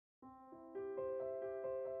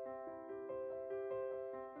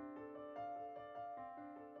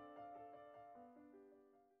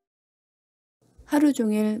하루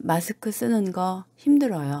종일 마스크 쓰는 거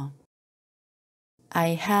힘들어요.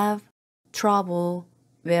 I have trouble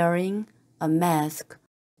wearing a mask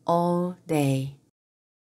all day.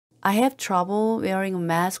 I have trouble wearing a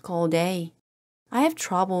mask all day. I have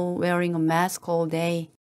trouble wearing a mask all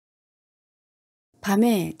day.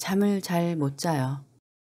 밤에 잠을 잘 못 자요.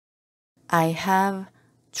 I have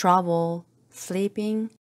trouble sleeping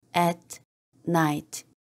at night.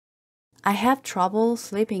 I have trouble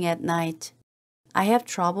sleeping at night. I have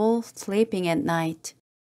trouble sleeping at night.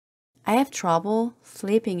 I have trouble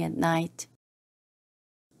sleeping at night.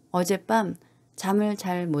 어젯밤 잠을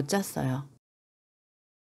잘 못 잤어요.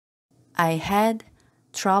 I had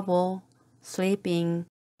trouble sleeping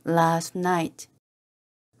last night.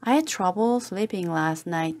 I had trouble sleeping last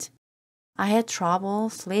night. I had trouble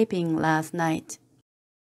sleeping last night.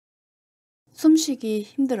 숨쉬기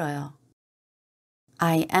힘들어요.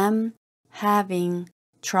 I am having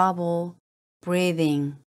trouble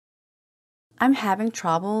breathing. I'm having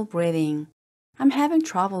trouble breathing. I'm having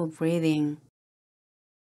trouble breathing.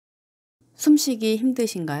 숨쉬기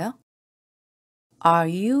힘드신가요? Are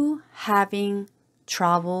you having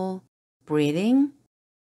trouble breathing?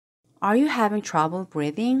 Are you having trouble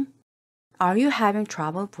breathing? Are you having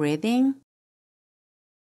trouble breathing?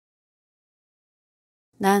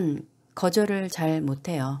 난 거절을 잘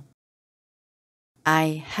못해요.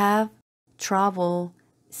 I have trouble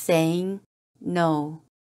saying no.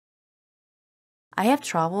 I have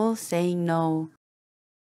trouble saying no.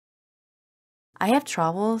 I have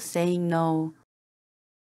trouble saying no.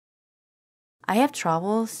 I have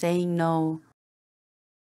trouble saying no.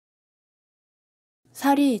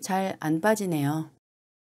 살이 잘 안 빠지네요.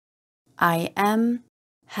 I am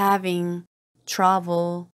having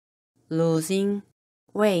trouble losing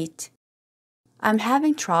weight. I'm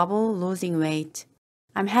having trouble losing weight.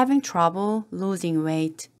 I'm having trouble losing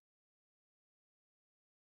weight.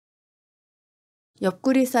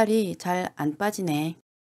 옆구리 살이 잘 안 빠지네.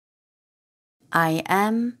 I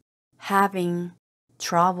am having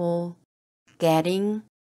trouble getting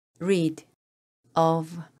rid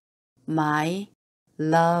of my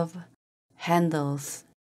love handles.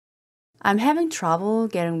 I'm having trouble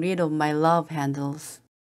getting rid of my love handles.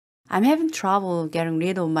 I'm having trouble getting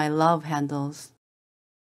rid of my love handles.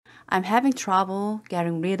 I'm having trouble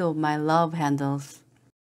getting rid of my love handles.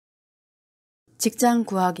 직장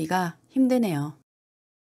구하기가 힘드네요.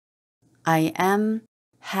 I am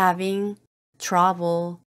having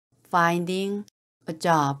trouble finding a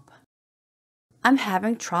job. I'm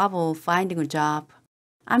having trouble finding a job.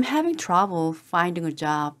 I'm having trouble finding a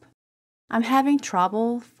job. I'm having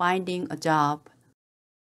trouble finding a job.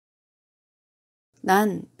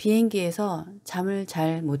 난 비행기에서 잠을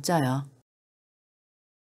잘 못 자요.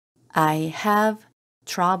 I have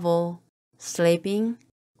trouble sleeping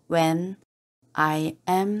when I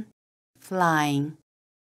am flying.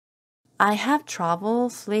 I have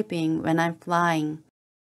trouble sleeping when I'm flying.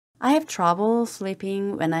 I have trouble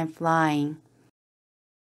sleeping when I'm flying.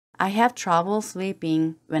 I have trouble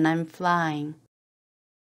sleeping when I'm flying.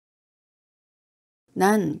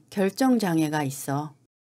 난 결정장애가 있어.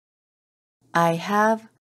 I have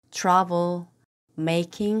trouble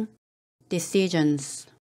making decisions.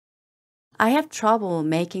 I have trouble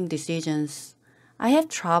making decisions. I have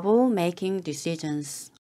trouble making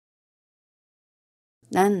decisions.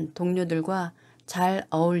 난 동료들과 잘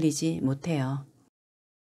어울리지 못해요.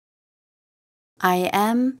 I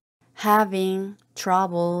am having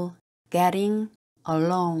trouble getting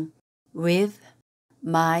along with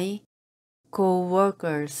my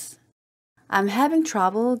coworkers. I'm having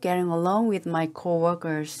trouble getting along with my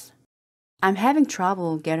coworkers. I'm having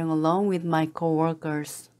trouble getting along with my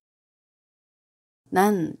coworkers.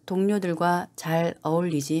 난 동료들과 잘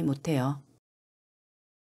어울리지 못해요.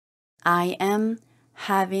 I am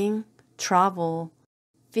having trouble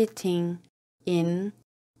fitting in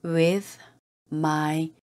with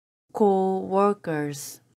my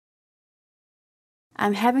coworkers.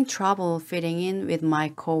 I'm having trouble fitting in with my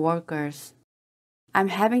coworkers. I'm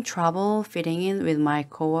having trouble fitting in with my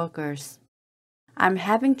coworkers. I'm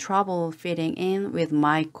having trouble fitting in with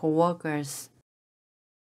my coworkers.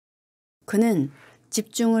 그는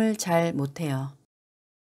집중을 잘 못해요.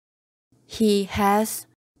 He has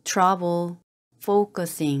trouble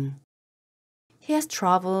focusing. He has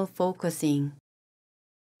trouble focusing.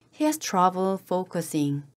 He has trouble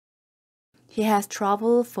focusing. He has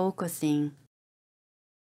trouble focusing.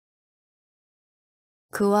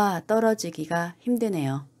 그와 떨어지기가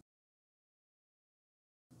힘드네요.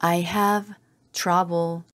 I have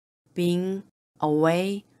trouble being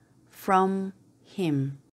away from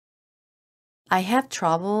him. I have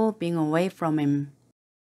trouble being away from him.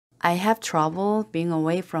 I have trouble being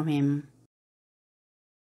away from him.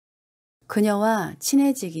 그녀와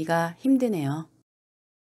친해지기가 힘드네요.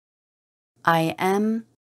 I am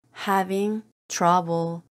having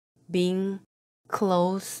trouble being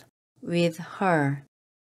close with her.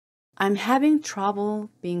 I'm having trouble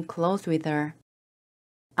being close with her.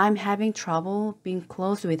 I'm having trouble being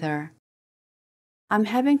close with her. I'm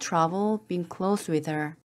having trouble being close with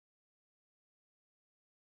her.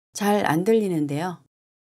 잘 안 들리는데요.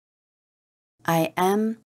 I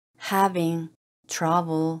am having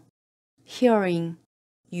trouble hearing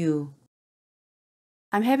you.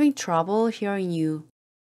 I'm having trouble hearing you.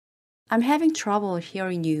 I'm having trouble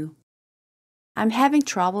hearing you. I'm having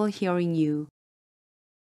trouble hearing you.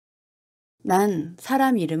 난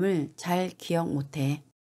사람 이름을 잘 기억 못해.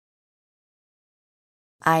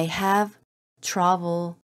 I have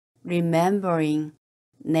trouble remembering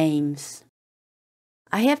names.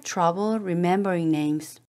 I have trouble remembering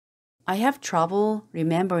names. I have trouble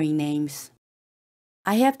remembering names.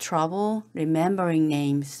 I have trouble remembering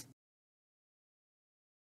names.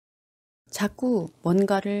 자꾸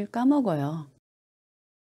뭔가를 까먹어요.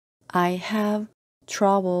 I have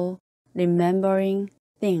trouble remembering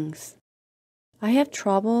things. I have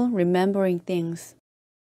trouble remembering things.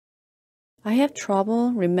 I have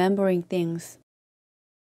trouble remembering things.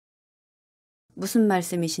 무슨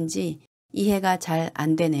말씀이신지 이해가 잘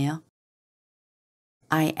안 되네요.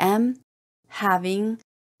 I am having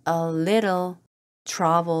a little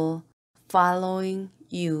trouble following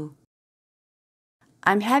you.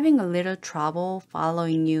 I'm having a little trouble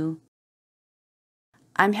following you.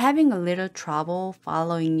 I'm having a little trouble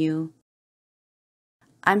following you.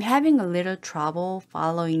 I'm having a little trouble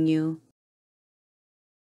following you.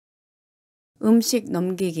 음식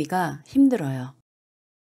넘기기가 힘들어요.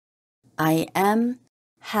 I am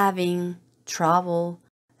having trouble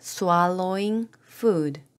swallowing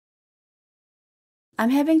food.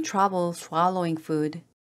 I'm having trouble swallowing food.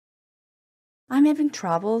 I'm having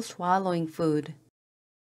trouble swallowing food.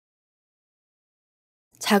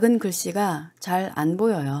 작은 글씨가 잘 안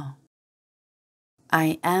보여요.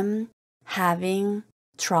 I am having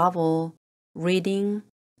trouble reading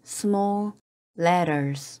small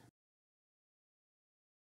letters.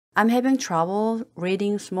 I'm having trouble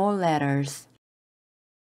reading small letters.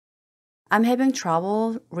 I'm having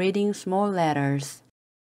trouble reading small letters.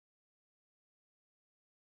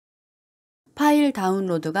 파일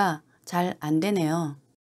다운로드가 잘 안 되네요.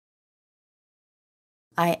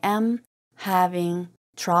 I am having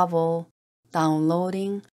trouble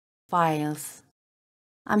downloading files.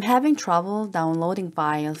 I'm having trouble downloading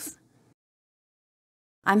files.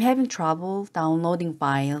 I'm having trouble downloading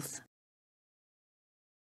files.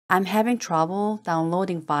 I'm having trouble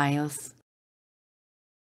downloading files.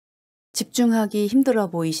 집중하기 힘들어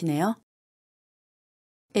보이시네요.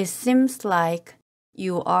 It seems like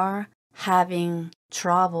you are having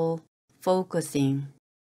trouble focusing.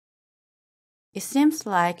 It seems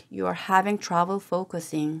like you are having trouble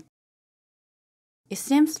focusing. It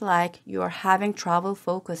seems like you are having trouble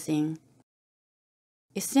focusing.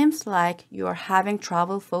 It seems like you are having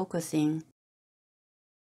trouble focusing.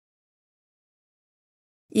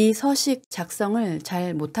 이 서식 작성을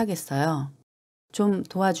잘 못하겠어요. 좀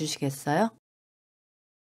도와주시겠어요?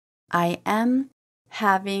 I am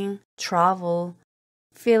having trouble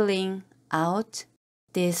filling out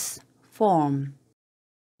this form.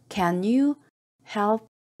 Can you help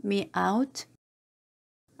me out?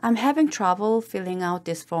 I'm having trouble filling out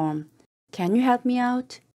this form. Can you help me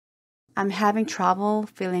out? I'm having trouble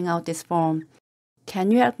filling out this form.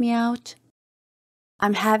 Can you help me out?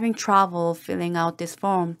 I'm having trouble filling out this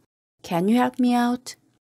form. Can you help me out?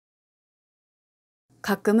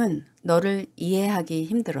 가끔은 너를 이해하기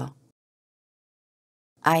힘들어.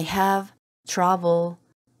 I have trouble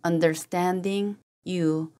understanding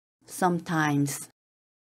you sometimes.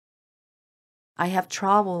 I have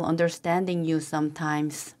trouble understanding you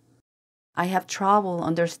sometimes. I have trouble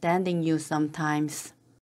understanding you sometimes.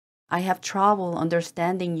 I have trouble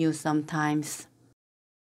understanding you sometimes.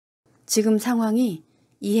 지금 상황이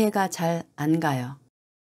이해가 잘 안 가요.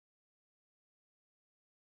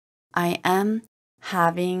 I am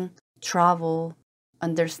having trouble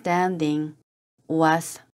understanding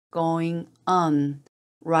what's going on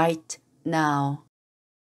right now.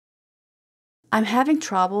 I'm having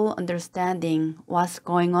trouble understanding what's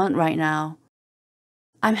going on right now.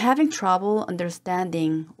 I'm having trouble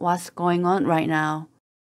understanding what's going on right now.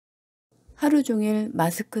 하루 종일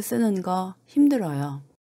마스크 쓰는 거 힘들어요.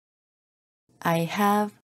 I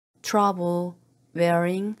have trouble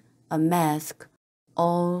wearing a mask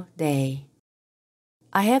all day.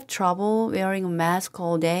 I have trouble wearing a mask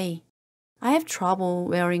all day. I have trouble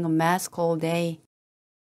wearing a mask all day.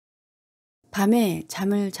 밤에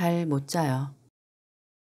잠을 잘 못 자요.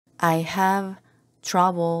 I have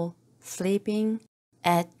trouble sleeping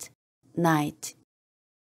at night.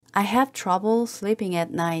 I have trouble sleeping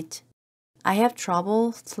at night. I have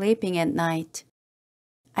trouble sleeping at night.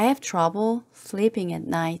 I have trouble sleeping at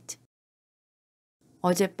night.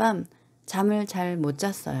 어젯밤 잠을 잘 못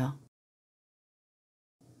잤어요.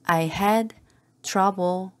 I had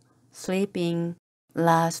trouble sleeping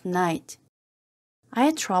last night. I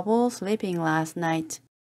had trouble sleeping last night.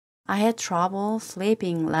 I had trouble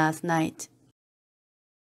sleeping last night.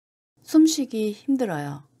 숨쉬기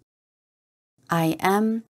힘들어요. I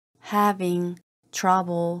am having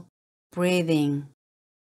trouble breathing.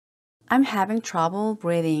 I'm having trouble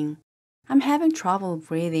breathing. I'm having trouble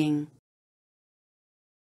breathing.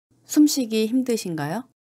 숨쉬기 힘드신가요?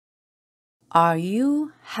 Are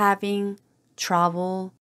you having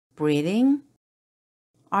trouble breathing?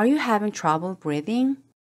 Are you having trouble breathing?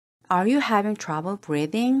 Are you having trouble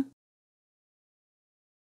breathing?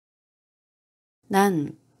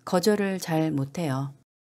 난 거절을 잘 못해요.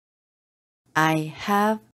 I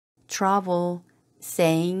have trouble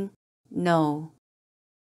saying no.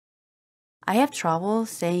 I have trouble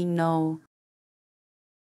saying no.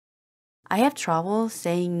 I have trouble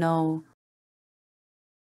saying no.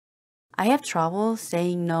 I have trouble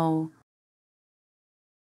saying no.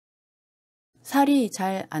 살이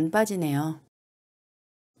잘 안 빠지네요.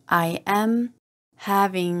 I am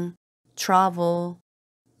having trouble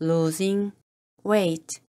losing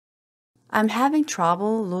weight. I'm having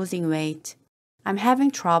trouble losing weight. I'm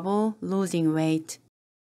having trouble losing weight.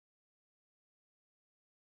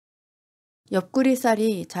 옆구리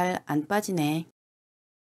살이 잘 안 빠지네.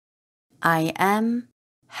 I am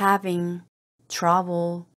having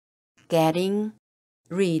trouble getting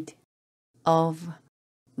rid of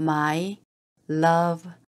my love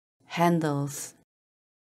handles.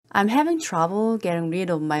 I'm having trouble getting rid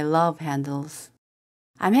of my love handles.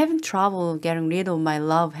 I'm having trouble getting rid of my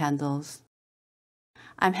love handles.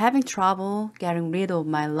 I'm having trouble getting rid of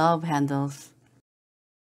my love handles.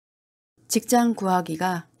 직장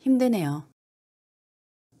구하기가 힘드네요.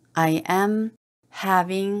 I am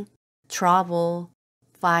having trouble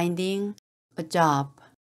finding a job.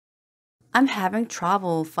 I'm having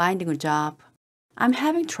trouble finding a job. I'm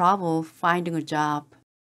having trouble finding a job.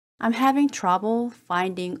 I'm having trouble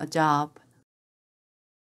finding a job.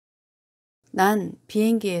 난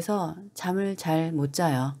비행기에서 잠을 잘 못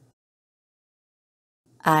자요.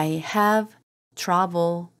 I have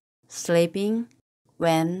trouble sleeping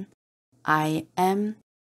when I am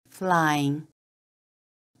flying.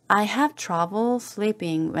 I have trouble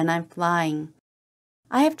sleeping when I'm flying.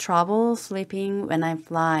 I have trouble sleeping when I'm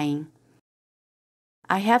flying.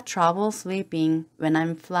 I have trouble sleeping when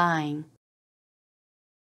I'm flying.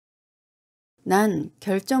 난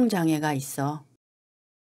결정장애가 있어.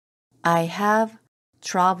 I have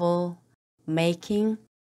trouble making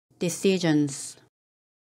decisions.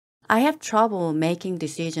 I have trouble making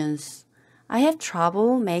decisions. I have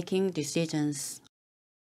trouble making decisions.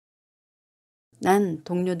 난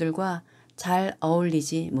동료들과 잘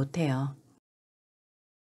어울리지 못해요.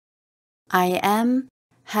 I am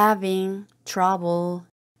having trouble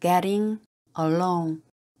getting along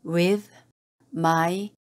with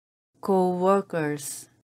my coworkers.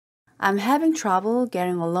 I'm having trouble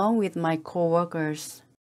getting along with my coworkers.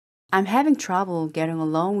 I'm having trouble getting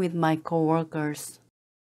along with my coworkers.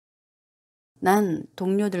 난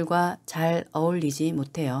동료들과 잘 어울리지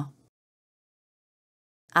못해요.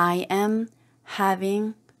 I am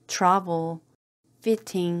having trouble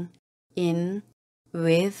fitting in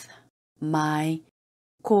with my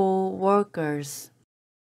coworkers.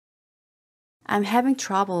 I'm having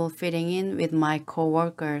trouble fitting in with my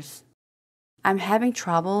coworkers. I'm having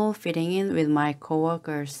trouble fitting in with my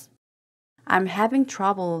coworkers. I'm having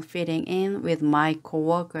trouble fitting in with my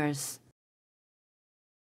coworkers.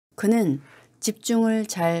 그는 집중을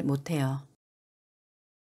잘 못해요.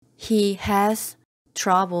 He has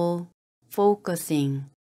trouble focusing.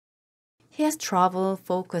 He has trouble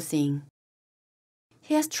focusing.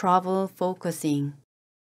 He has trouble focusing.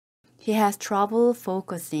 He has trouble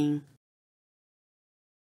focusing.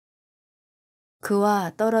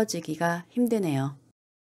 그와 떨어지기가 힘드네요.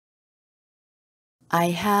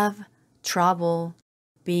 I have trouble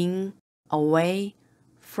being away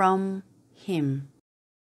from him.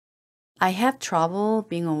 I have trouble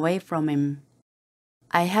being away from him.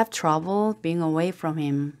 I have trouble being away from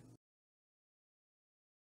him.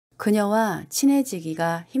 그녀와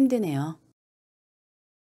친해지기가 힘드네요.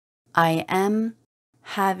 I am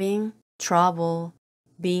having trouble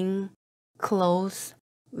being close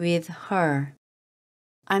with her.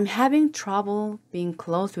 I'm having trouble being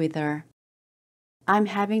close with her. I'm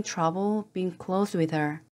having trouble being close with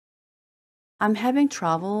her. I'm having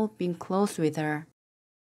trouble being close with her.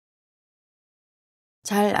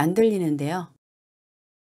 잘 안 들리는데요.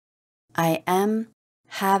 I am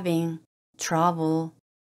having trouble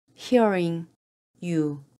hearing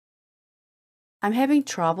you. I'm having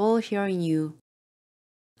trouble hearing you.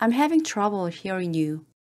 I'm having trouble hearing you.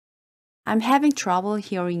 I'm having trouble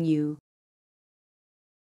hearing you.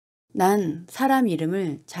 난 사람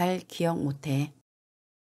이름을 잘 기억 못해.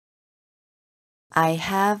 I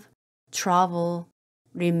have trouble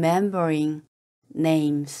remembering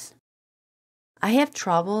names. I have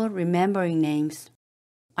trouble remembering names.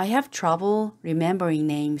 I have trouble remembering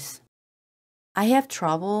names. I have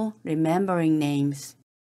trouble remembering names.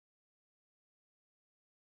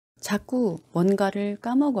 자꾸 뭔가를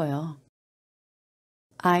까먹어요.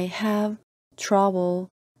 I have trouble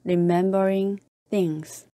remembering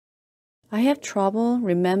things. I have trouble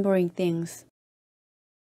remembering things.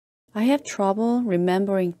 I have trouble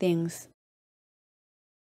remembering things.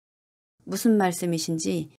 무슨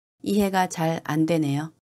말씀이신지 이해가 잘 안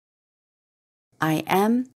되네요. I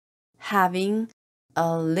am having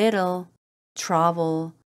a little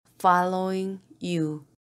trouble following you.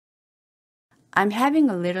 I'm having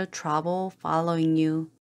a little trouble following you.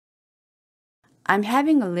 I'm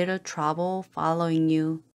having a little trouble following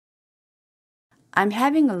you. I'm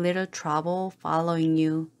having a little trouble following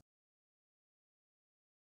you.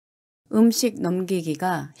 음식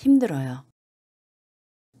넘기기가 힘들어요.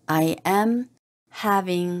 I am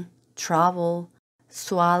having trouble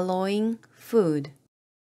swallowing food.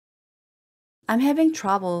 I'm having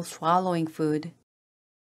trouble swallowing food.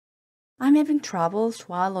 I'm having trouble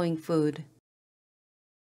swallowing food.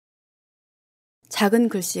 작은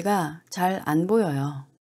글씨가 잘 안 보여요.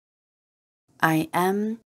 I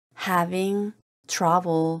am having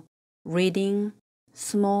trouble reading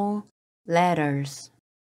small letters.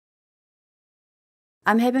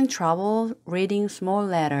 I'm having trouble reading small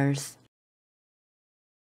letters.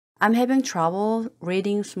 I'm having trouble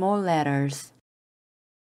reading small letters.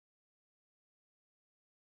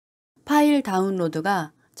 파일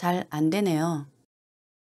다운로드가 잘 안 되네요.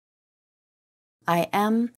 I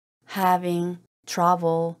am having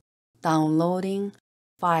trouble downloading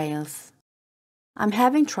files. I'm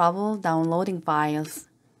having trouble downloading files.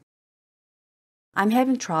 I'm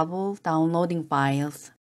having trouble downloading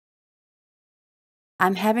files.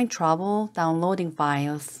 I'm having trouble downloading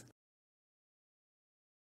files.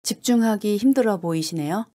 집중하기 힘들어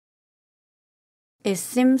보이시네요. It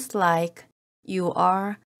seems like you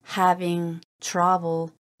are having trouble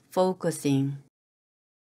focusing.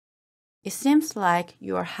 It seems like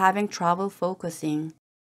you are having trouble focusing.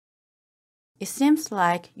 It seems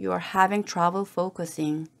like you are having trouble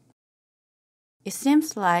focusing. It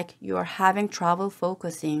seems like you are having trouble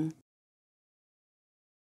focusing.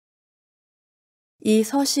 이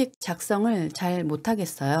서식 작성을 잘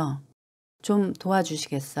못하겠어요. 좀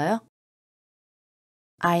도와주시겠어요?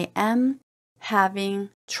 I am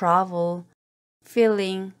having trouble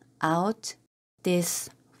filling out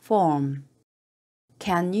this form.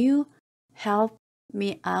 Can you help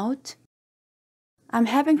me out? I'm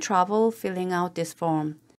having trouble filling out this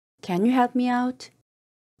form. Can you help me out?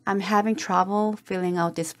 I'm having trouble filling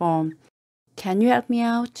out this form. Can you help me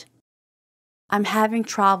out? I'm having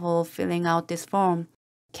trouble filling out this form.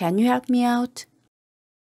 Can you help me out?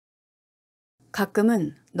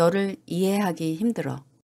 가끔은 너를 이해하기 힘들어.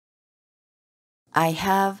 I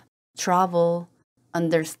have trouble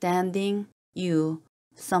understanding you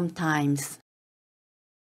sometimes.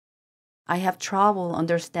 I have trouble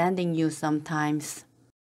understanding you sometimes.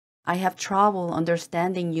 I have trouble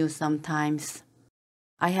understanding you sometimes.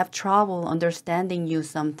 I have trouble understanding you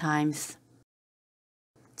sometimes.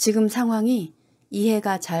 지금 상황이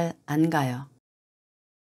이해가 잘 안 가요.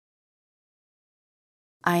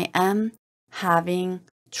 I am having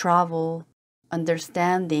trouble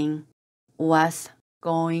understanding what's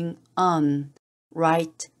going on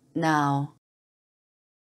right now.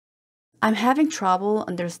 I'm having trouble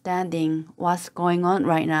understanding what's going on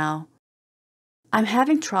right now. I'm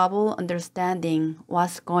having trouble understanding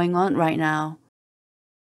what's going on right now.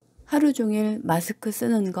 하루 종일 마스크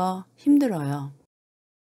쓰는 거 힘들어요.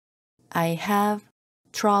 I have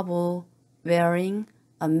trouble wearing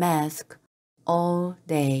a mask all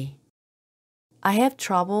day. I have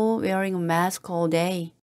trouble wearing a mask all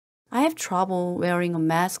day. I have trouble wearing a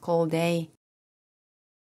mask all day.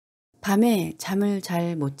 밤에 잠을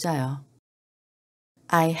잘 못 자요.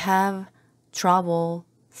 I have trouble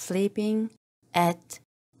sleeping at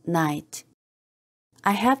night.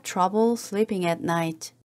 I have trouble sleeping at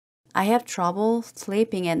night. I have trouble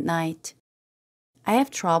sleeping at night. I have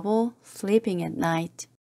trouble sleeping at night.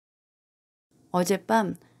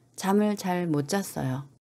 어젯밤 잠을 잘 못 잤어요.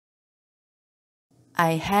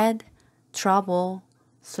 I had trouble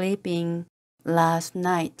sleeping last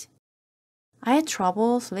night. I had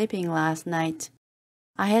trouble sleeping last night.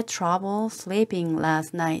 I had trouble sleeping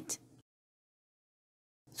last night.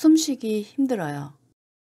 숨쉬기 힘들어요.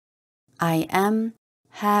 I am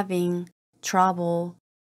having trouble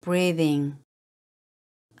breathing.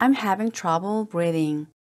 I'm having trouble breathing.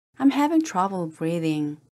 I'm having trouble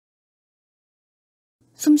breathing.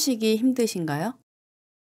 숨쉬기 힘드신가요?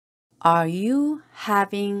 Are you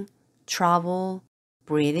having trouble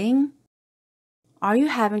breathing? Are you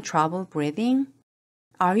having trouble breathing?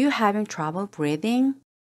 Are you having trouble breathing?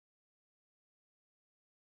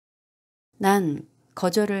 난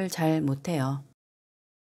거절을 잘 못해요.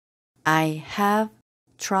 I have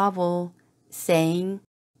trouble saying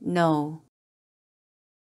no.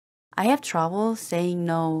 I have trouble saying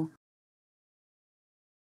no.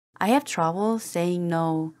 I have trouble saying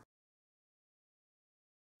no.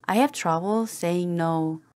 I have trouble saying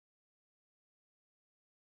no.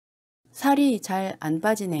 살이 잘 안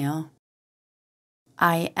빠지네요.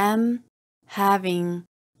 I am having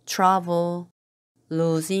trouble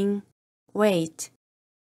losing weight.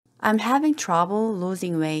 I'm having trouble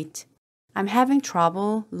losing weight. I'm having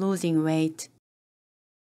trouble losing weight.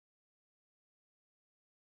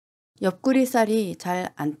 옆구리 살이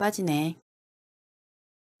잘 안 빠지네.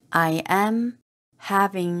 I am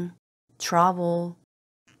having trouble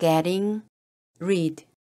getting rid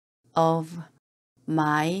of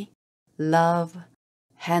my love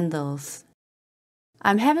handles.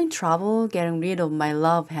 I'm having trouble getting rid of my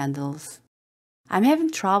love handles. I'm having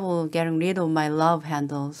trouble getting rid of my love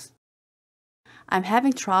handles. I'm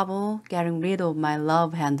having trouble getting rid of my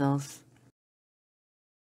love handles.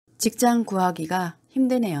 직장 구하기가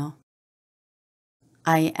힘드네요.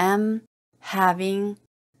 I am having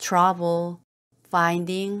trouble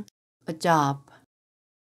finding a job.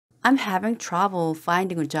 I'm having trouble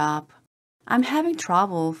finding a job. I'm having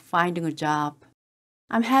trouble finding a job.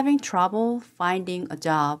 I'm having trouble finding a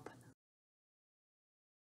job.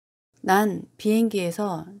 난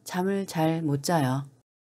비행기에서 잠을 잘 못 자요.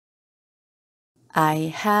 I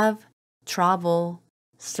have trouble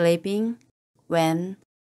sleeping when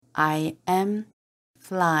I am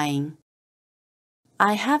flying.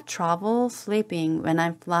 I have trouble sleeping when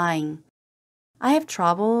I'm flying. I have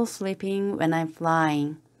trouble sleeping when I'm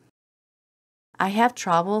flying. I have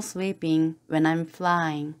trouble sleeping when I'm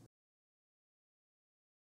flying.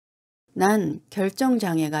 난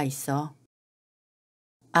결정장애가 있어.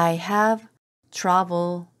 I have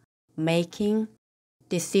trouble making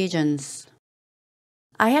decisions.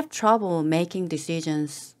 I have trouble making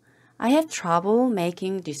decisions. I have trouble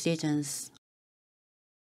making decisions.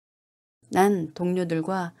 난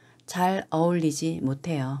동료들과 잘 어울리지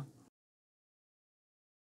못해요.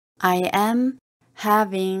 I am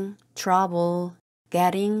having trouble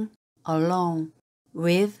getting along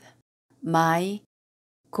with my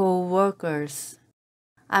coworkers.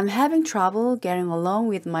 I'm having trouble getting along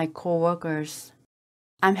with my coworkers.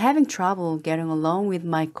 I'm having trouble getting along with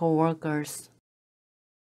my coworkers.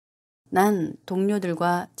 난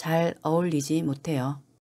동료들과 잘 어울리지 못해요.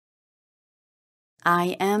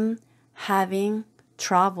 I am having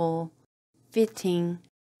trouble fitting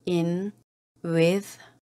in with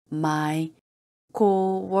my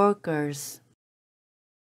coworkers.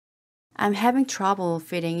 I'm having trouble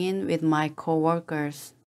fitting in with my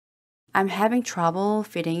coworkers. I'm having trouble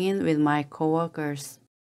fitting in with my coworkers.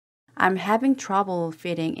 I'm having trouble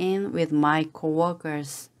fitting in with my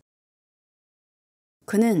coworkers.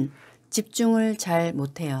 그는 집중을 잘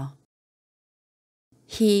못해요.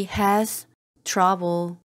 He has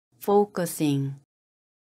trouble focusing.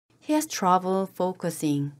 He has trouble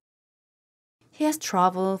focusing. He has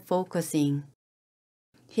trouble focusing.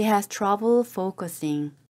 He has trouble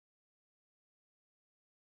focusing.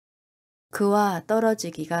 그와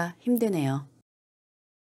떨어지기가 힘드네요.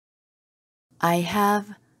 I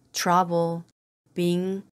have trouble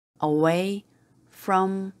being away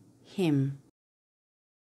from him.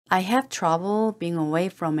 I have trouble being away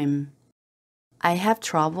from him. I have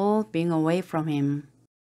trouble being away from him.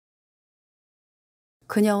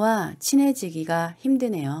 그녀와 친해지기가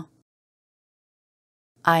힘드네요.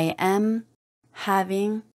 I am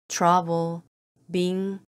having trouble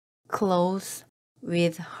being close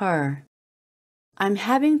with her. I'm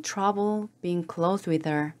having trouble being close with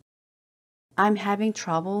her. I'm having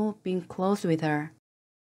trouble being close with her.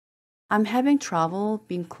 I'm having trouble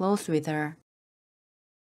being close with her.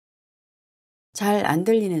 잘 안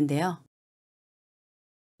들리는데요.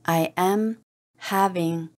 I am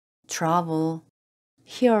having trouble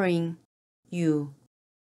hearing you.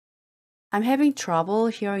 I'm having trouble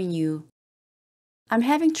hearing you. I'm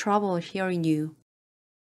having trouble hearing you.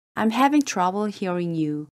 I'm having trouble hearing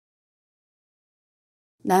you.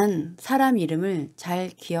 난 사람 이름을 잘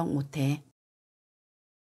기억 못해.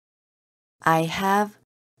 I have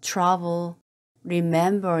trouble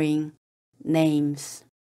remembering names.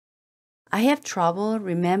 I have trouble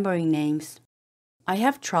remembering names. I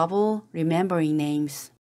have trouble remembering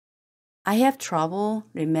names. I have trouble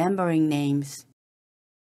remembering names.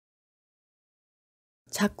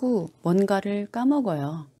 자꾸 뭔가를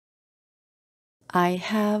까먹어요. I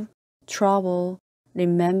have trouble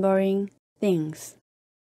remembering things.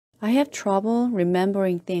 I have trouble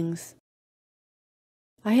remembering things.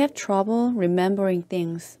 I have trouble remembering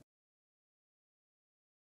things.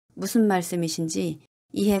 무슨 말씀이신지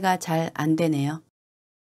이해가 잘 안 되네요.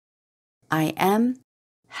 I am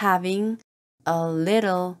having a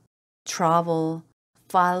little trouble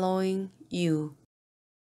following you.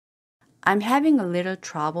 I'm having a little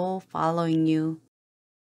trouble following you.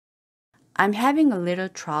 I'm having a little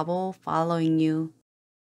trouble following you.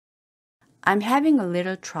 I'm having a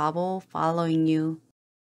little trouble following you.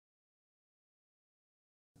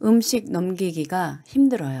 음식 넘기기가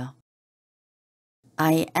힘들어요.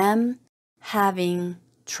 I am having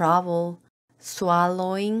trouble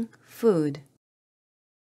swallowing food.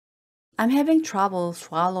 I'm having trouble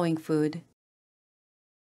swallowing food.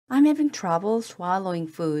 I'm having trouble swallowing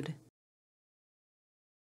food.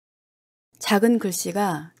 작은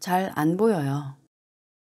글씨가 잘 안 보여요.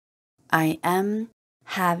 I am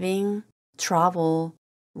having trouble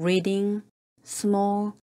reading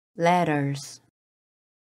small letters.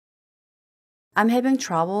 I'm having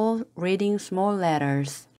trouble reading small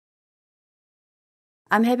letters.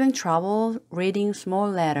 I'm having trouble reading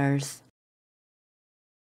small letters.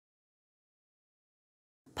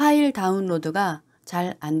 파일 다운로드가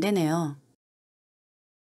잘 안 되네요.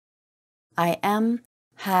 I am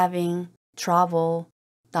having trouble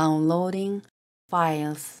downloading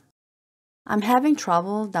files. I'm having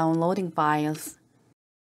trouble downloading files.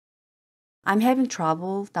 I'm having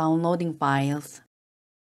trouble downloading files.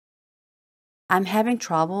 I'm having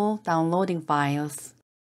trouble downloading files.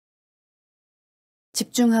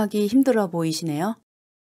 집중하기 힘들어 보이시네요.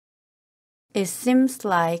 It seems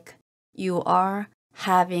like you are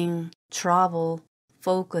having trouble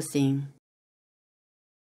focusing.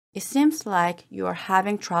 It seems like you are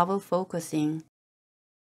having trouble focusing.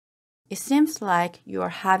 It seems like you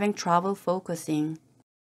are having trouble focusing.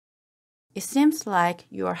 It seems like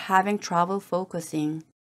you are having trouble focusing.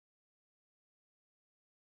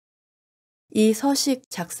 이 서식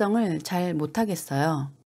작성을 잘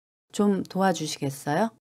못하겠어요. 좀 도와주시겠어요?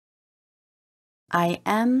 I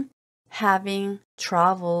am having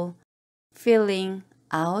trouble filling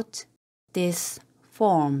out this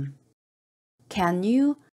form. Can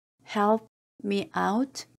you help me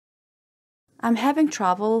out? I'm having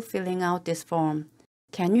trouble filling out this form.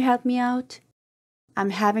 Can you help me out?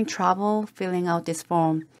 I'm having trouble filling out this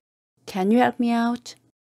form. Can you help me out?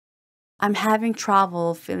 I'm having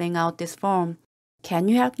trouble filling out this form. Can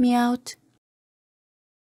you help me out?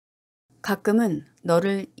 가끔은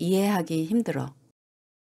너를 이해하기 힘들어.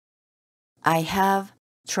 I have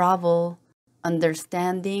trouble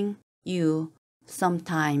understanding you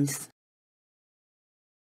sometimes.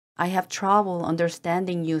 I have trouble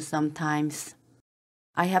understanding you sometimes.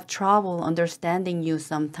 I have trouble understanding you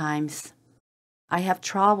sometimes. I have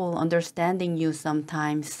trouble understanding you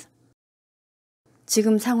sometimes.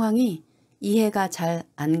 지금 상황이 이해가 잘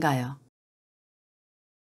안 가요.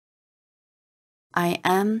 I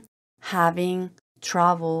am having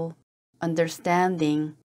trouble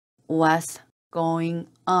understanding what's going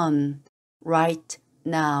on right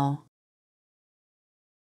now.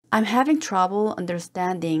 I'm having trouble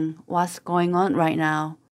understanding what's going on right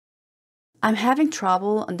now. I'm having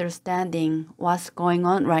trouble understanding what's going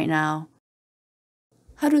on right now.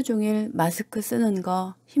 하루 종일 마스크 쓰는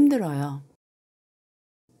거 힘들어요.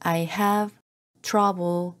 I have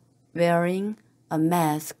trouble wearing a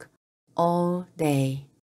mask all day.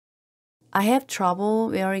 I have trouble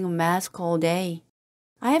wearing a mask all day.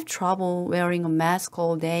 I have trouble wearing a mask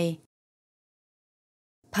all day.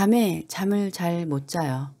 밤에 잠을 잘 못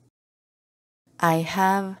자요. I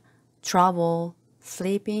have trouble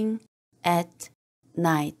sleeping at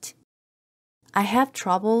night. I have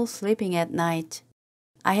trouble sleeping at night.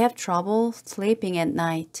 I have trouble sleeping at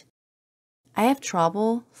night. I have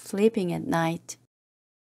trouble sleeping at night.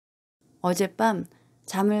 어젯밤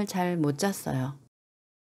잠을 잘 못 잤어요.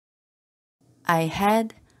 I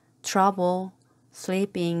had trouble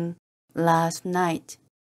sleeping last night.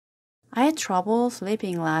 I had trouble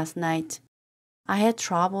sleeping last night. I had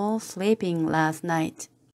trouble sleeping last night.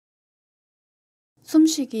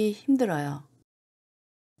 숨쉬기 힘들어요.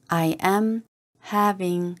 I am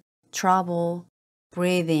having trouble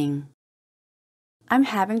breathing. I'm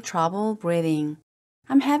having trouble breathing.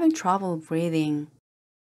 I'm having trouble breathing.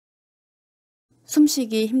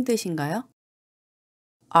 숨쉬기 힘드신가요?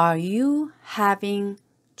 Are you having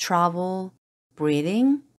trouble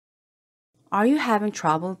breathing? Are you having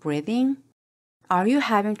trouble breathing? Are you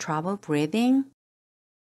having trouble breathing?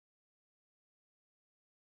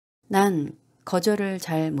 난 거절을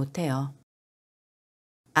잘 못해요.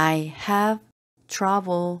 I have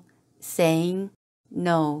trouble saying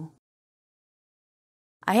no.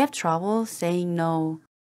 I have trouble saying no.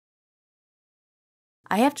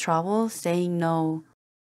 I have trouble saying no.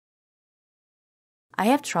 I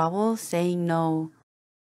have trouble saying no.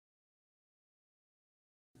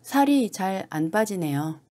 살이 잘 안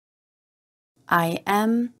빠지네요. I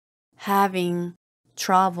am having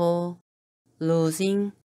trouble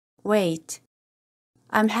losing weight.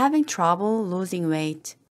 I'm having trouble losing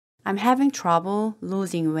weight. I'm having trouble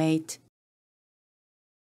losing weight.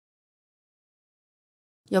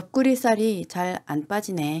 옆구리 살이 잘 안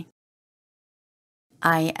빠지네.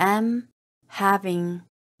 I am having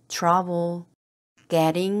trouble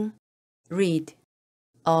getting rid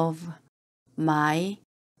of my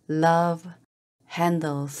love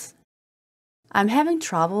handles. I'm having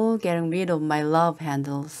trouble getting rid of my love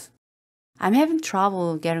handles. I'm having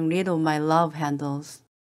trouble getting rid of my love handles.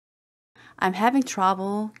 I'm having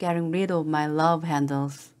trouble getting rid of my love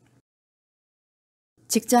handles.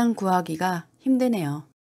 직장 구하기가 힘드네요.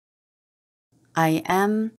 I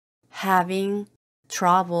am having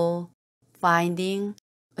trouble finding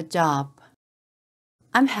a job.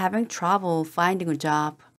 I'm having trouble finding a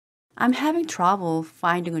job. I'm having trouble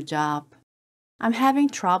finding a job. I'm having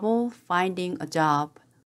trouble finding a job.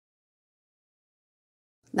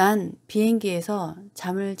 난 비행기에서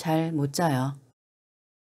잠을 잘 못 자요.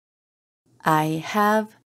 I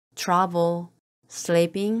have trouble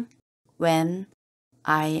sleeping when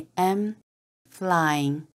I am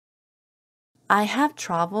flying. I have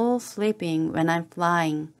trouble sleeping when I'm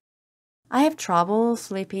flying. I have trouble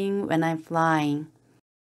sleeping when I'm flying.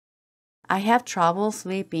 I have trouble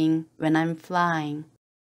sleeping when I'm flying.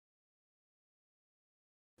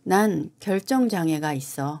 난 결정장애가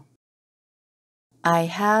있어. I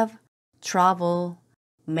have trouble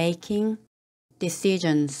making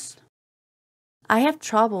decisions. I have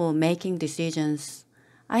trouble making decisions.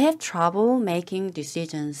 I have trouble making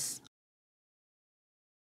decisions.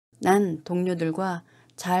 난 동료들과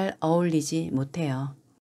잘 어울리지 못해요.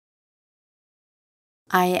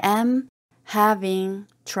 I am having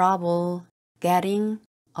trouble getting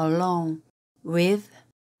along with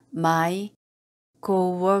my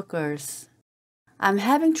coworkers. I'm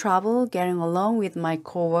having trouble getting along with my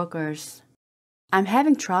coworkers. I'm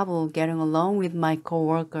having trouble getting along with my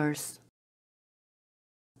coworkers.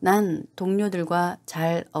 난 동료들과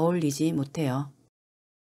잘 어울리지 못해요.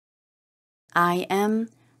 I am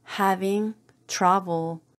having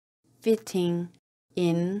trouble fitting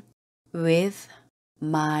in with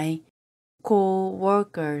my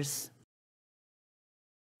coworkers.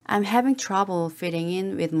 I'm having trouble fitting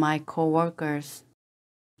in with my coworkers.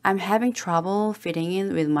 I'm having trouble fitting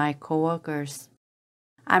in with my coworkers.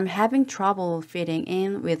 I'm having trouble fitting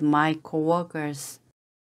in with my coworkers.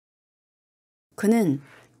 그는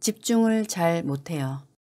집중을 잘 못해요.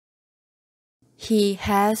 He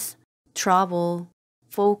has trouble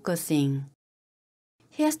focusing.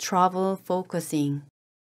 He has trouble focusing.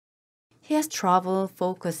 He has trouble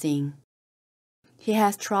focusing. He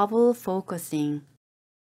has trouble focusing.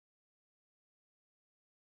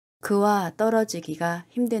 그와 떨어지기가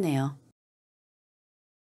힘드네요.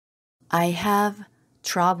 I have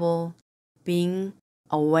trouble being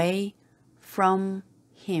away from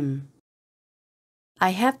him.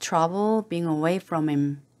 I have trouble being away from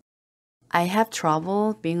him. I have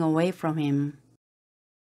trouble being away from him.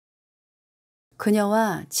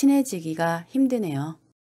 그녀와 친해지기가 힘드네요.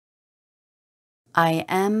 I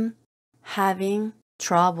am having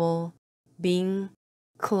trouble being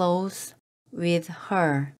close with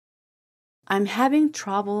her. I'm having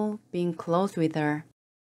trouble being close with her.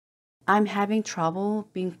 I'm having trouble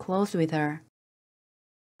being close with her.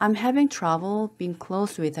 I'm having trouble being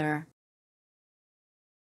close with her.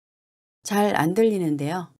 잘 안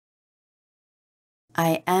들리는데요.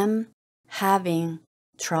 I am having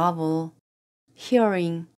trouble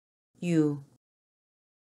hearing you.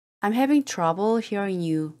 I'm having trouble hearing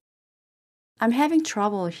you. I'm having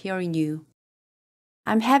trouble hearing you.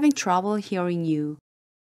 I'm having trouble hearing you.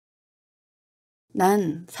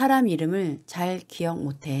 난 사람 이름을 잘 기억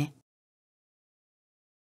못해.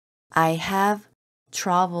 I have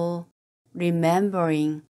trouble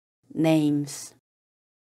remembering names.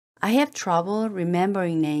 I have trouble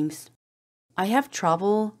remembering names. I have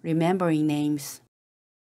trouble remembering names.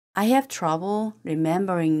 I have trouble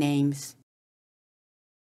remembering names.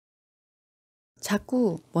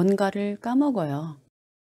 자꾸 뭔가를 까먹어요.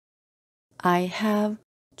 I have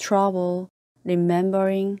trouble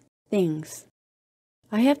remembering things.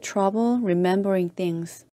 I have trouble remembering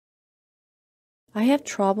things. I have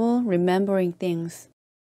trouble remembering things.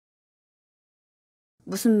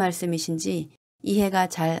 무슨 말씀이신지 이해가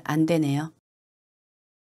잘 안 되네요.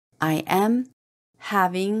 I am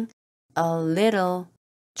having a little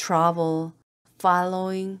trouble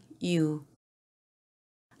following you.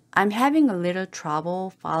 I'm having a little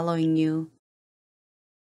trouble following you.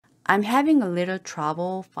 I'm having a little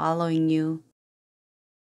trouble following you.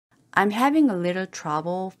 I'm having a little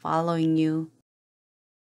trouble following you.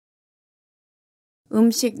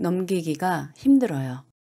 음식 넘기기가 힘들어요.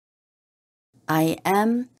 I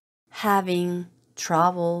am having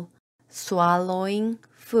trouble swallowing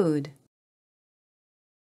food.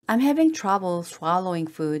 I'm having trouble swallowing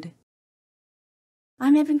food.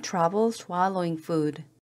 I'm having trouble swallowing food.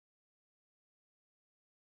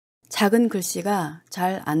 작은 글씨가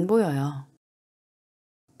잘 안 보여요.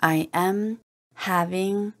 I am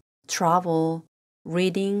having trouble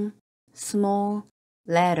reading small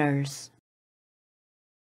letters.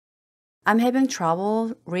 I'm having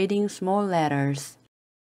trouble reading small letters.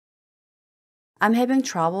 I'm having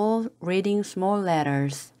trouble reading small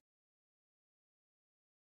letters.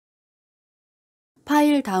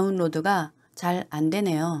 파일 다운로드가 잘 안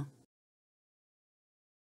되네요.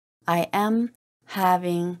 I am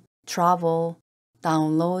having trouble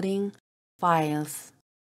downloading files.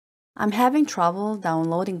 I'm having trouble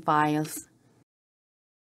downloading files.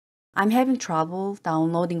 I'm having trouble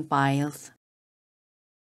downloading files.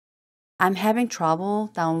 I'm having trouble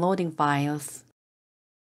downloading files.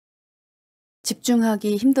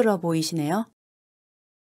 집중하기 힘들어 보이시네요.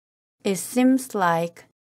 It seems like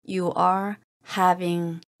you are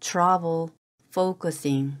having trouble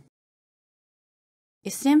focusing.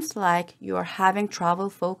 It seems like you are having trouble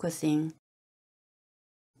focusing.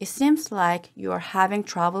 It seems like you are having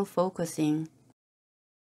trouble focusing.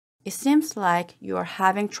 It seems like you are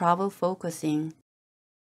having trouble focusing.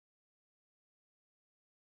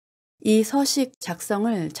 이 서식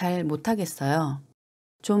작성을 잘 못하겠어요.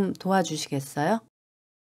 좀 도와주시겠어요?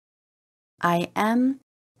 I am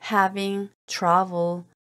having trouble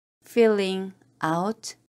filling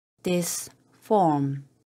out this form.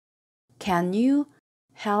 Can you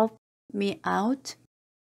help me out?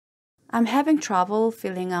 I'm having trouble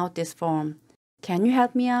filling out this form. Can you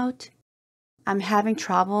help me out? I'm having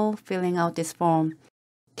trouble filling out this form.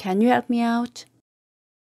 Can you help me out?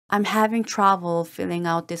 I'm having trouble filling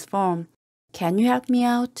out this form. Can you help me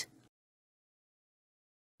out?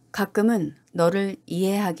 가끔은 너를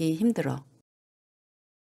이해하기 힘들어.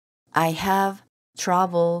 I have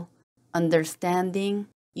trouble understanding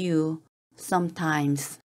you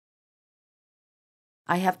sometimes.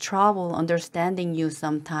 I have trouble understanding you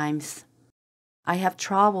sometimes. I have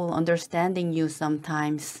trouble understanding you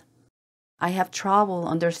sometimes. I have trouble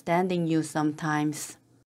understanding you sometimes.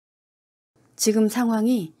 지금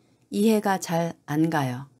상황이 이해가 잘 안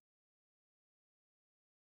가요.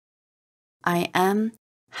 I am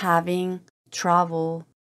having trouble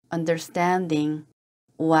understanding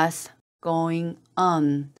what's going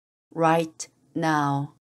on right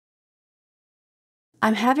now.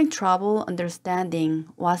 I'm having trouble understanding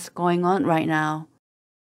what's going on right now.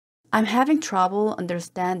 I'm having trouble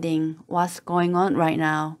understanding what's going on right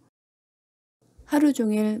now. 하루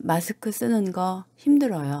종일 마스크 쓰는 거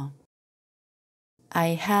힘들어요.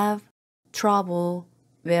 I have trouble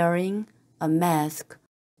wearing a mask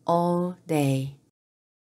all day.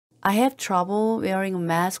 I have trouble wearing a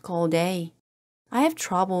mask all day. I have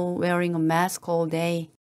trouble wearing a mask all day.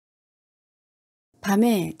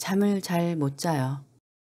 밤에 잠을 잘 못 자요.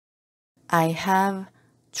 I have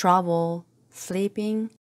trouble sleeping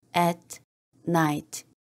at night.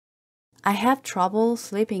 I have trouble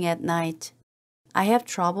sleeping at night. I have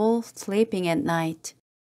trouble sleeping at night.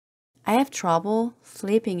 I have trouble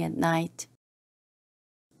sleeping at night.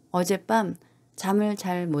 어젯밤 잠을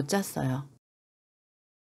잘 못 잤어요.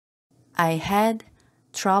 I had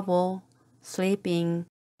trouble sleeping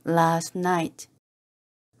last night.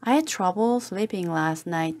 I had trouble sleeping last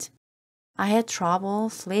night. I had trouble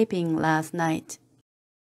sleeping last night.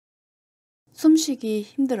 숨쉬기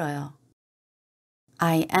힘들어요.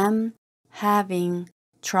 I am having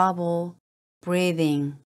trouble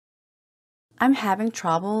breathing. I'm having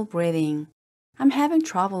trouble breathing. I'm having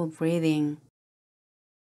trouble breathing.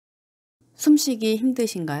 숨쉬기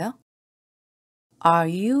힘드신가요? Are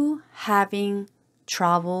you having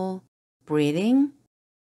trouble breathing?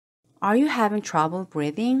 Are you having trouble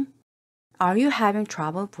breathing? Are you having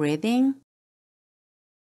trouble breathing?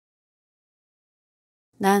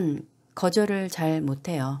 난 거절을 잘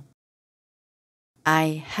못해요.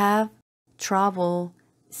 I have trouble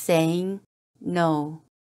saying no.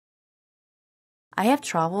 I have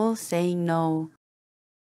trouble saying no.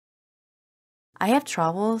 I have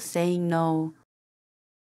trouble saying no.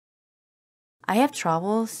 I have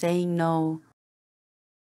trouble saying no.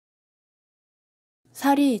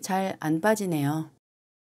 살이 잘 안 빠지네요.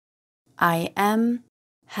 I am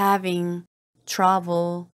having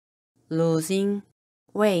trouble losing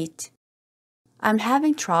weight. I'm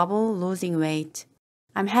having trouble losing weight.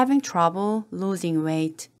 I'm having trouble losing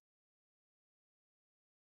weight.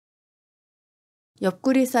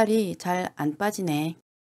 옆구리 살이 잘 안 빠지네.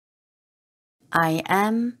 I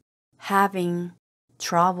am having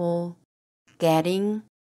trouble getting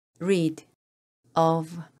rid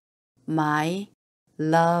of my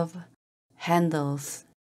love handles.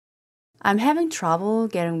 I'm having trouble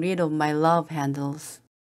getting rid of my love handles.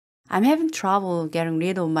 I'm having trouble getting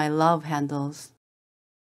rid of my love handles.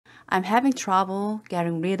 I'm having trouble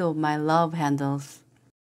getting rid of my love handles.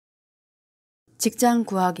 직장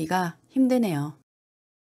구하기가 힘드네요.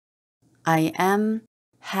 I am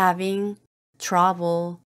having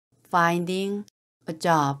trouble finding a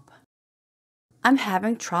job. I'm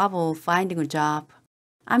having trouble finding a job.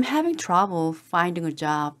 I'm having trouble finding a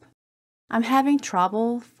job. I'm having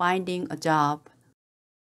trouble finding a job.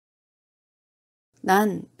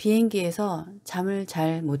 난 비행기에서 잠을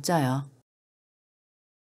잘 못 자요.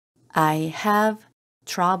 I have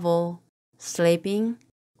trouble sleeping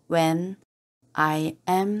when I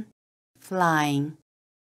am flying.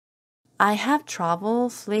 I have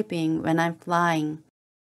trouble sleeping when I'm flying.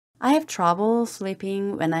 I have trouble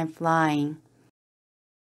sleeping when I'm flying.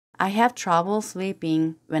 I have trouble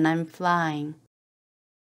sleeping when I'm flying.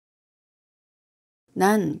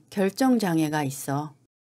 난 결정장애가 있어.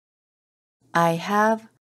 I have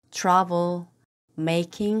trouble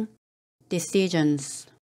making decisions.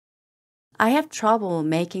 I have trouble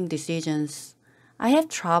making decisions. I have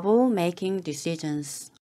trouble making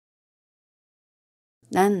decisions.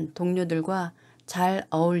 난 동료들과 잘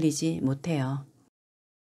어울리지 못해요.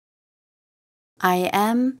 I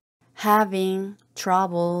am having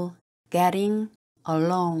trouble getting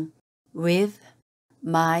along with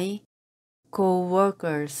my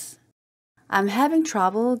coworkers. I'm having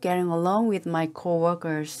trouble getting along with my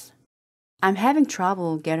coworkers. I'm having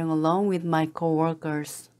trouble getting along with my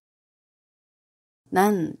coworkers.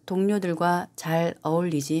 난 동료들과 잘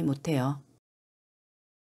어울리지 못해요.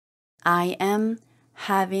 I am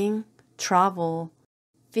having trouble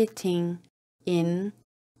fitting in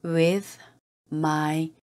with my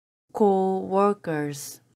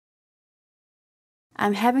coworkers.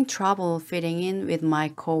 I'm having trouble fitting in with my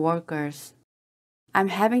coworkers. I'm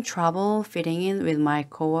having trouble fitting in with my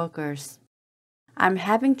coworkers. I'm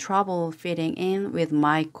having trouble fitting in with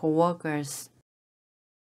my coworkers.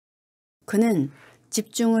 그는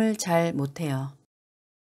집중을 잘 못해요.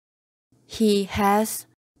 He has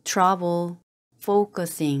trouble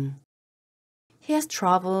focusing. He has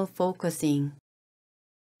trouble focusing.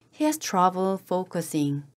 He has trouble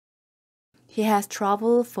focusing. He has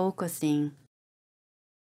trouble focusing.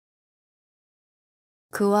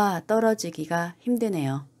 그와 떨어지기가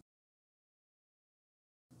힘드네요.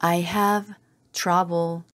 I have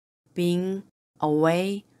trouble being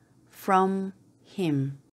away from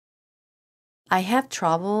him. I have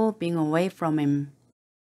trouble being away from him.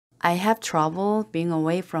 I have trouble being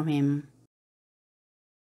away from him.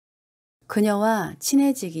 그녀와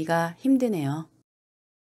친해지기가 힘드네요.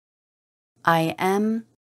 I am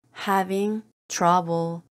having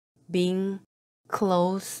trouble being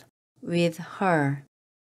close with her.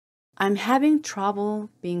 I'm having trouble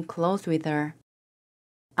being close with her.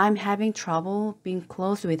 I'm having trouble being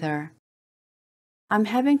close with her. I'm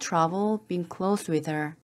having trouble being close with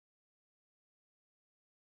her.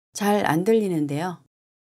 잘 안 들리는데요.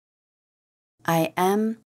 I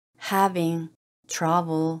am having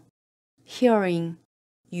trouble hearing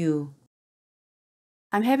you.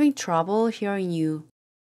 I'm having trouble hearing you.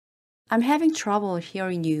 I'm having trouble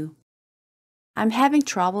hearing you. I'm having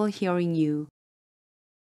trouble hearing you.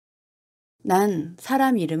 난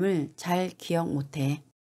사람 이름을 잘 기억 못해.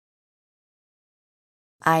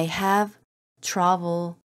 I have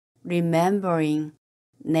trouble remembering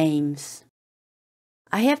names.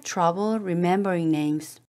 I have trouble remembering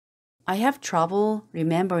names. I have trouble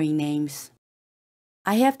remembering names.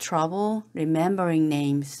 I have trouble remembering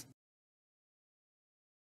names.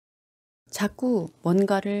 자꾸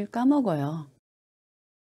뭔가를 까먹어요.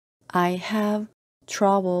 I have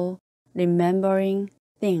trouble remembering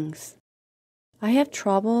things. I have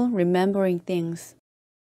trouble remembering things.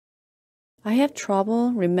 I have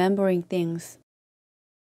trouble remembering things.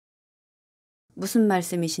 무슨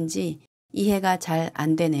말씀이신지 이해가 잘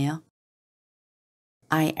안 되네요.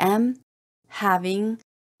 I am having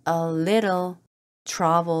a little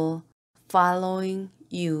trouble following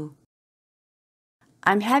you.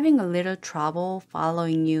 I'm having a little trouble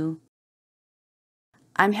following you.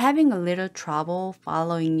 I'm having a little trouble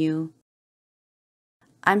following you.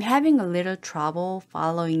 I'm having a little trouble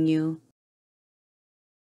following you.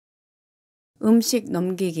 음식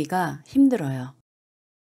넘기기가 힘들어요.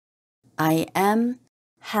 I am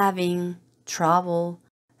having trouble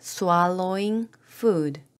swallowing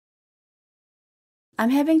food. I'm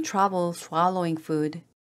having trouble swallowing food.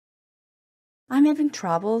 I'm having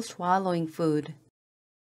trouble swallowing food.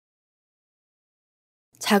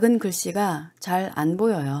 작은 글씨가 잘 안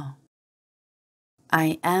보여요.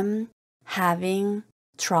 I am having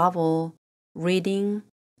trouble reading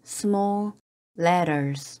small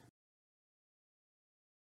letters.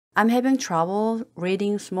 I'm having trouble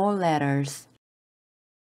reading small letters.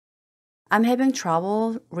 I'm having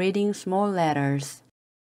trouble reading small letters.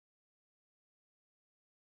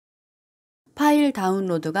 파일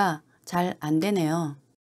다운로드가 잘 안 되네요.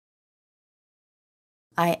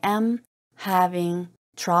 I am having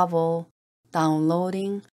trouble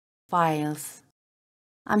downloading files.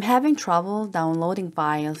 I'm having trouble downloading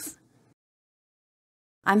files.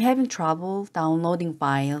 I'm having trouble downloading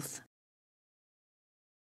files.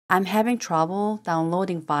 I'm having trouble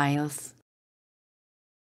downloading files.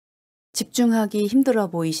 집중하기 힘들어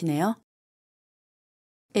보이시네요.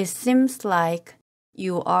 It seems like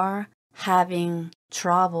you are having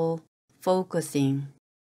trouble focusing.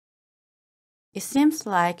 It seems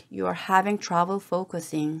like you are having trouble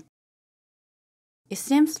focusing. It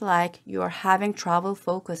seems like you are having trouble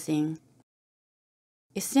focusing.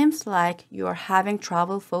 It seems like you are having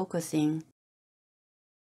trouble focusing.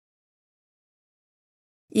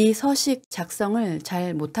 이 서식 작성을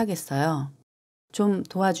잘 못하겠어요. 좀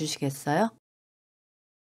도와주시겠어요?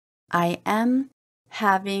 I am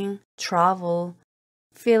having trouble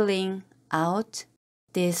filling out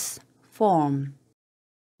this form.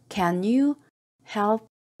 Can you help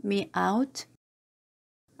me out?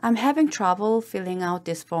 I'm having trouble filling out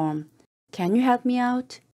this form. Can you help me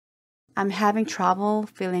out? I'm having trouble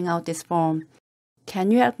filling out this form.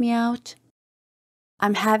 Can you help me out?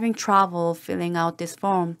 I'm having trouble filling out this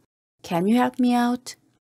form. Can you help me out?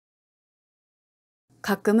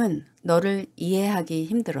 가끔은 너를 이해하기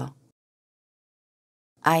힘들어.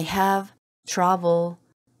 I have trouble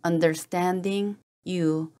understanding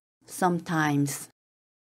you sometimes.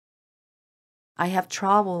 I have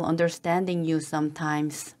trouble understanding you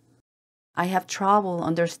sometimes. I have trouble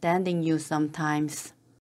understanding you sometimes.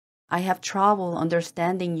 I have trouble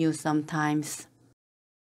understanding you sometimes.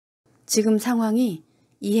 지금 상황이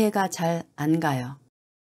이해가 잘 안 가요.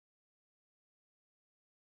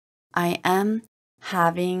 I am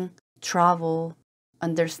having trouble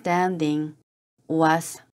understanding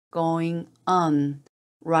what's going on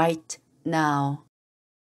right now.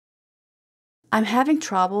 I'm having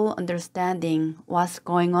trouble understanding what's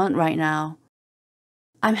going on right now.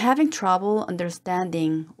 I'm having trouble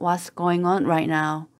understanding what's going on right now.